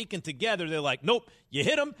part taken together, they're like, nope, you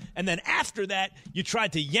hit him, and then after that, you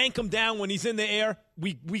tried to yank him down when he's in the air.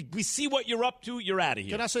 We see what you're up to. You're out of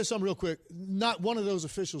here. Can I say something real quick? Not one of those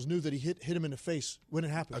officials knew that he hit him in the face when it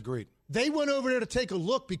happened. Agreed. They went over there to take a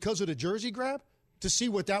look because of the jersey grab to see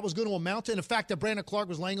what that was going to amount to, and the fact that Brandon Clark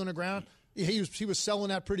was laying on the ground, he was selling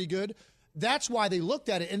that pretty good. That's why they looked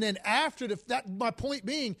at it. And then after that, my point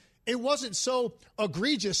being, it wasn't so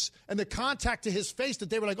egregious and the contact to his face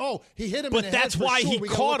that they were like, oh, he hit him but in the head. But that's why he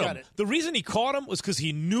caught him. The reason he caught him was because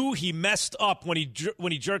he knew he messed up when he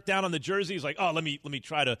jerked down on the jersey. He's like, oh, let me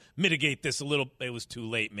try to mitigate this a little. It was too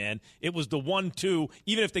late, man. It was the 1-2.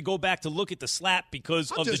 Even if they go back to look at the slap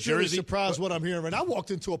because of the jersey. I'm just really surprised what I'm hearing. I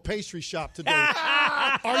walked into a pastry shop today.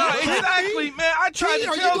 Exactly, man. I tried to tell these.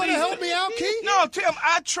 Are you going to help me out, Key? No, Tim.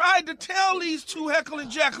 I tried to tell these two Heckle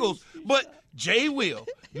and Jekylls, but Jay Will,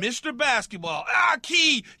 Mr. Basketball,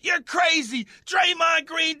 Key, you're crazy. Draymond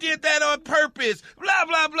Green did that on purpose. Blah,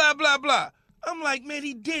 blah, blah, blah, blah. I'm like, man,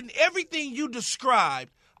 he didn't. Everything you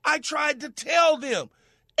described, I tried to tell them.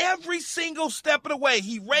 Every single step of the way,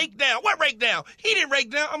 he raked down. What raked down? He didn't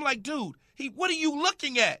rake down. I'm like, dude, what are you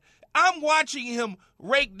looking at? I'm watching him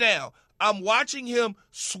rake down. I'm watching him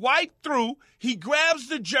swipe through. He grabs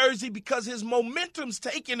the jersey because his momentum's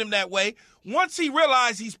taking him that way. Once he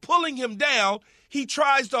realizes he's pulling him down, he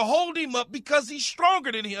tries to hold him up because he's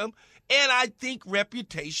stronger than him, and I think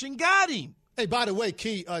reputation got him. Hey, by the way,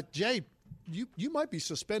 Key, Jay, you might be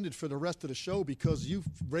suspended for the rest of the show because you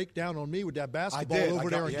raked down on me with that basketball over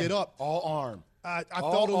there and get up. All arm. I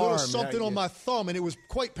felt a little something on my thumb, and it was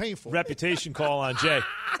quite painful. Reputation call on Jay.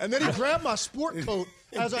 And then he grabbed my sport coat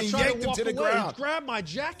as I tried to walk away. He grabbed my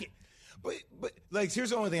jacket. But like, here's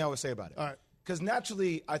the only thing I would say about it. All right. Because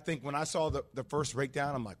naturally, I think when I saw the first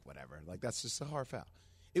breakdown, I'm like, whatever. Like, that's just a hard foul.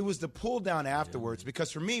 It was the pull down afterwards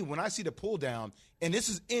because for me, when I see the pull down, and this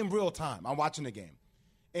is in real time, I'm watching the game.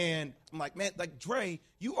 And I'm like, man, like, Dre,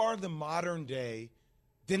 you are the modern day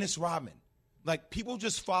Dennis Rodman. Like, people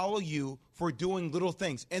just follow you for doing little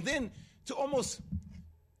things. And then to almost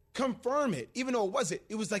confirm it, even though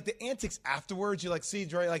it was like the antics afterwards. You're like, see,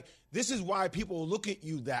 Dre, like, this is why people look at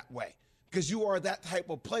you that way. Because you are that type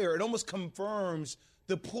of player. It almost confirms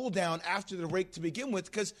the pull down after the rake to begin with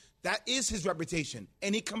because that is his reputation.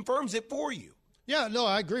 And he confirms it for you. Yeah, no,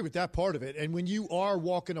 I agree with that part of it. And when you are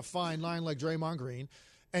walking a fine line like Draymond Green,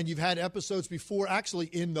 and you've had episodes before, actually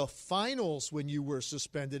in the finals when you were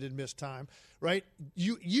suspended and missed time, right?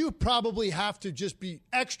 You probably have to just be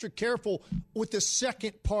extra careful with the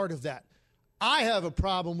second part of that. I have a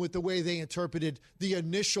problem with the way they interpreted the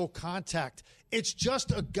initial contact. It's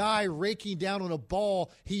just a guy raking down on a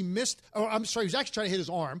ball. He missed, or I'm sorry, he was actually trying to hit his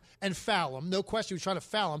arm and foul him. No question, he was trying to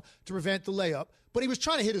foul him to prevent the layup, but he was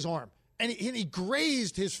trying to hit his arm. And he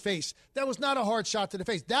grazed his face. That was not a hard shot to the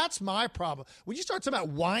face. That's my problem. When you start talking about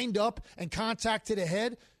wind up and contact to the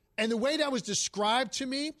head, and the way that was described to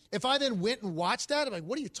me, if I then went and watched that, I'm like,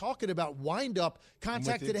 what are you talking about? Wind up,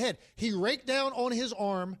 contact to the head. He raked down on his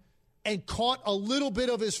arm and caught a little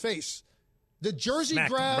bit of his face. The jersey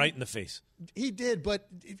Smacked grab. Him right in the face. He did, but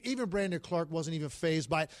even Brandon Clark wasn't even fazed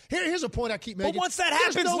by it. Here's a point I keep making. But once that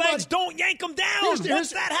happens, Legs, don't yank him down.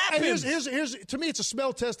 Once that happens. Here's, to me, it's a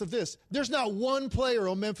smell test of this. There's not one player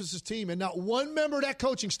on Memphis' team and not one member of that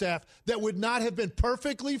coaching staff that would not have been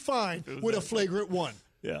perfectly fine with a flagrant one.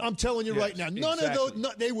 Yeah. I'm telling you right now. None of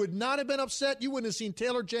those, they would not have been upset. You wouldn't have seen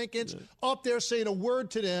Taylor Jenkins up there saying a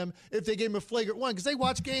word to them if they gave him a flagrant one because they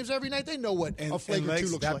watch games every night. They know what a flagrant two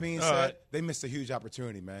looks like. That being said, they missed a huge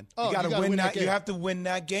opportunity, man. Oh, you got to win that. game. You have to win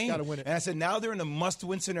that game. Got to win it. And I said, now they're in a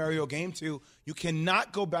must-win scenario, game 2. You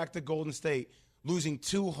cannot go back to Golden State losing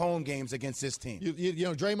 2 home games against this team. You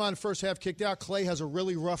know, Draymond first half kicked out. Clay has a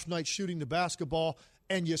really rough night shooting the basketball,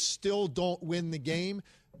 and you still don't win the game.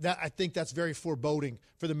 I think that's very foreboding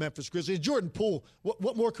for the Memphis Grizzlies. Jordan Poole,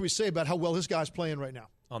 what more can we say about how well this guy's playing right now?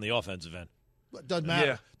 On the offensive end. It doesn't matter.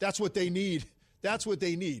 Yeah. That's what they need. That's what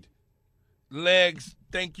they need. Legs,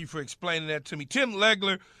 thank you for explaining that to me. Tim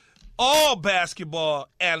Legler, all basketball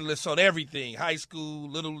analysts on everything, high school,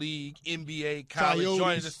 little league, NBA, college,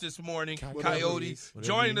 joining us this morning. Coyotes.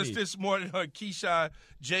 Joining us this morning are Keyshawn,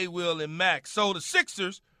 J. Will, and Max. So the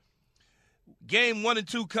Sixers, game 1 and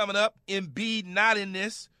 2 coming up. Embiid not in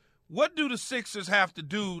this. What do the Sixers have to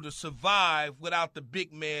do to survive without the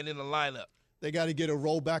big man in the lineup? They got to get a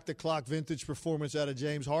roll back the clock vintage performance out of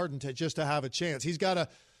James Harden just to have a chance. He's got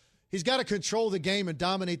to control the game and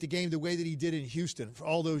dominate the game the way that he did in Houston for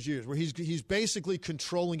all those years, where he's basically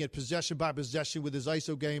controlling it possession by possession with his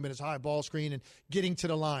ISO game and his high ball screen and getting to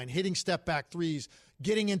the line, hitting step back threes,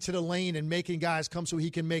 getting into the lane and making guys come so he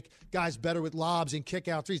can make guys better with lobs and kick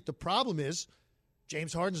out threes. The problem is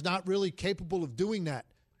James Harden's not really capable of doing that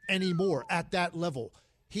anymore at that level.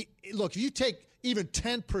 Look, if you take even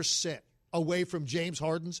 10% away from James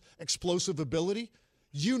Harden's explosive ability,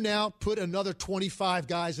 you now put another 25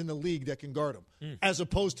 guys in the league that can guard him, as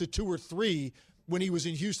opposed to 2 or 3 when he was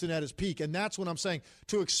in Houston at his peak. And that's what I'm saying.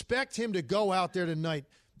 To expect him to go out there tonight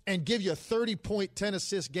and give you a 30-point,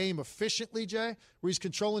 10-assist game efficiently, Jay, where he's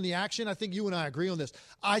controlling the action, I think you and I agree on this.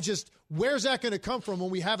 Where's that going to come from when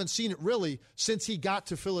we haven't seen it really since he got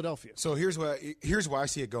to Philadelphia? So here's where I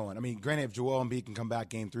see it going. I mean, granted, if Joel Embiid can come back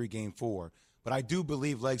game 3, game 4, but I do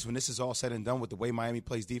believe, Legs, when this is all said and done with the way Miami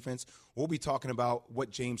plays defense, we'll be talking about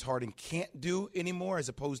what James Harden can't do anymore as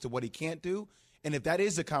opposed to what he can't do. And if that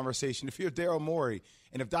is the conversation, if you're Daryl Morey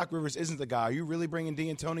and if Doc Rivers isn't the guy, are you really bringing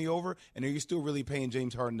D'Antoni over, and are you still really paying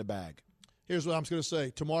James Harden the bag? Here's what I'm going to say.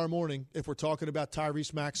 Tomorrow morning, if we're talking about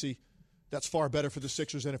Tyrese Maxey, that's far better for the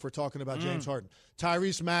Sixers than if we're talking about James Harden.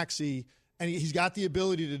 Tyrese Maxey, and he's got the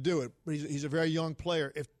ability to do it, but he's a very young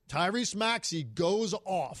player. If Tyrese Maxey goes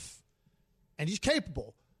off, and he's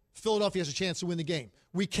capable, Philadelphia has a chance to win the game.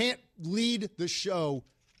 We can't lead the show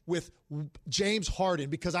with James Harden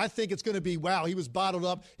because I think it's going to be, wow, he was bottled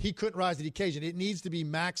up. He couldn't rise to the occasion. It needs to be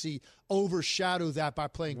Maxey overshadow that by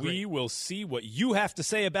playing great. We will see what you have to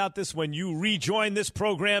say about this when you rejoin this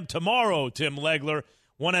program tomorrow, Tim Legler.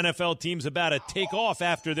 One NFL team's about to take off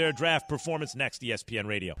after their draft performance. Next, ESPN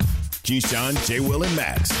Radio. Keyshawn, J. Will, and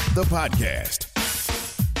Max, the podcast.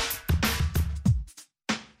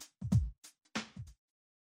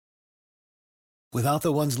 Without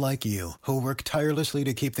the ones like you, who work tirelessly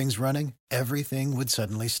to keep things running, everything would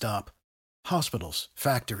suddenly stop. Hospitals,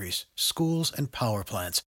 factories, schools, and power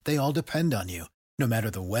plants, they all depend on you. No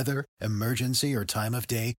matter the weather, emergency, or time of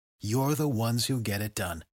day, you're the ones who get it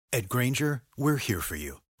done. At Grainger, we're here for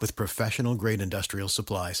you with professional-grade industrial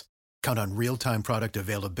supplies. Count on real-time product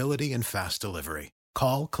availability and fast delivery.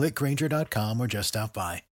 Call, click Grainger.com, or just stop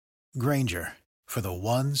by. Grainger, for the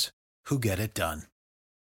ones who get it done.